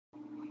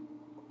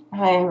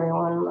Hi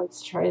everyone,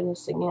 let's try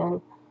this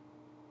again.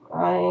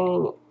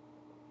 I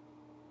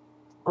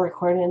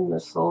recorded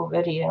this whole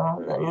video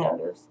and then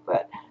noticed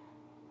that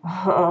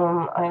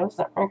I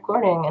wasn't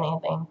recording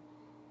anything.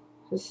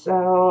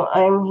 So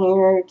I'm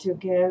here to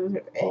give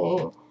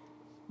a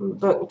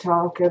book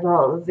talk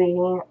about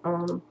Z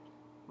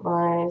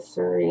by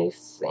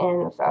Theresse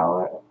and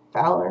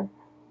Fowler.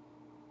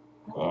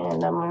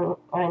 And I know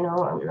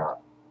I'm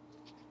not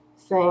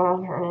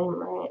saying her name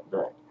right,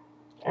 but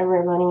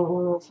everybody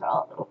knows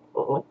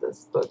what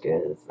this book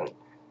is.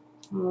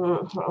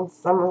 And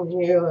some of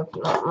you, if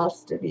not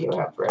most of you,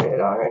 have read it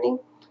already.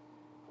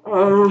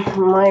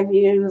 My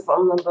views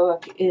on the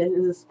book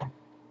is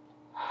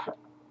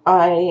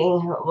I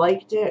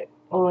liked it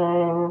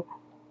when,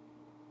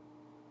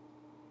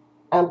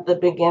 at the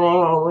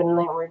beginning, when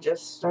they were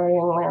just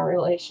starting their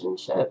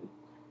relationship.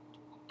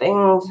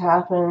 Things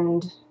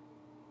happened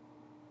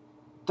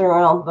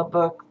throughout the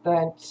book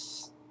that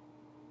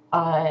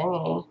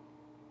I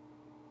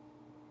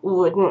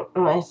wouldn't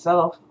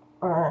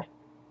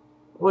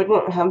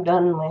have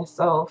done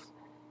myself,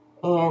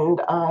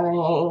 and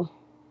I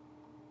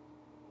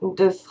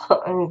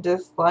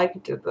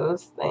disliked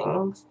those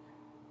things,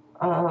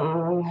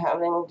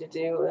 having to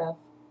do with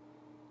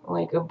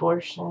like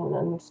abortion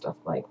and stuff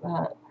like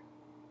that.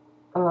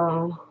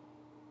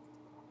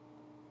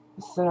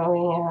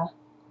 So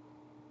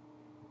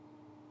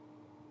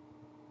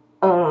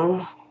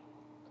yeah.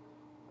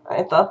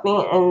 I thought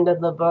the end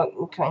of the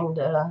book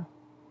kinda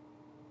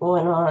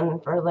went on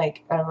for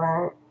like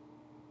ever.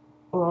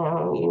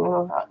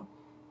 You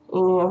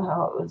knew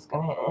how it was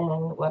gonna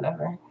end,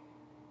 whatever.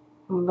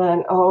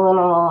 But all in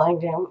all, I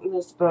gave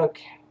this book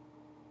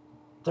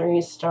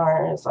 3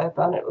 stars. I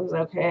thought it was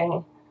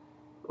okay,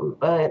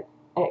 but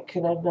it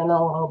could have been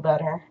a little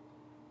better.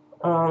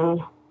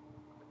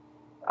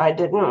 I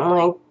didn't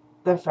like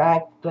the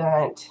fact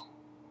that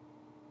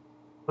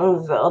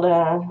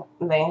Zelda,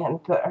 they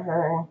had put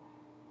her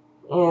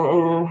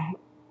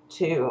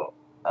into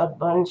a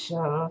bunch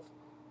of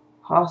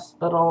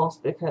hospitals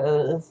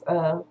because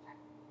of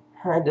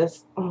her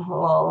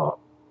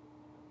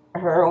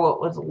what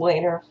was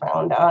later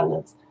found out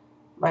as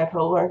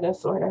bipolar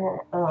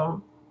disorder,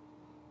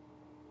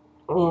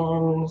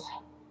 and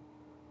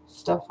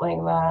stuff like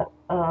that.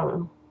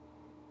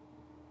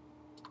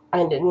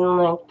 I didn't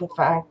like the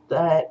fact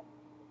that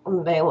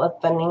they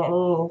let the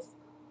nannies,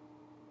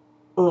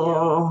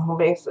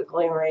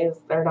 basically raise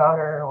their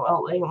daughter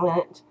while they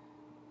went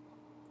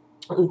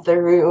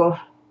through,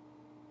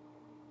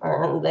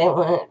 or they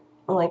went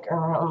like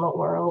around the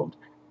world,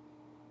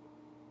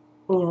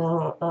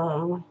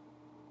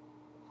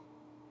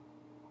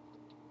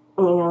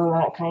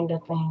 that kind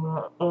of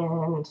thing.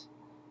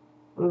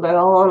 But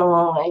all in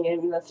all, I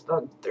gave this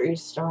book 3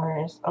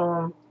 stars.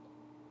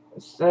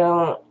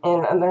 So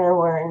in other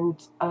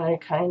words, I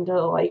kind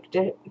of liked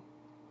it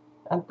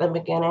at the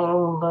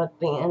beginning, but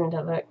the end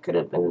of it could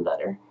have been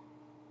better.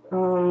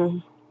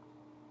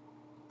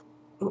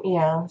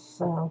 Yeah,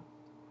 so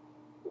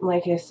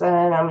like I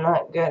said, I'm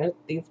not good at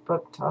these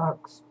book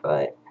talks,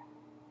 but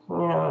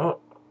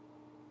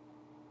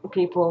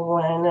people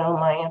want to know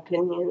my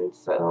opinion,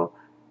 so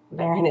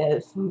there it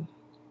is.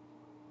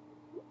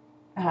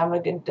 Have a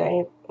good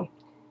day.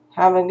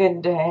 Have a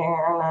good day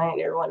or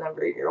night or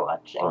whenever you're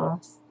watching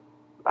this.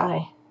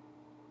 Bye.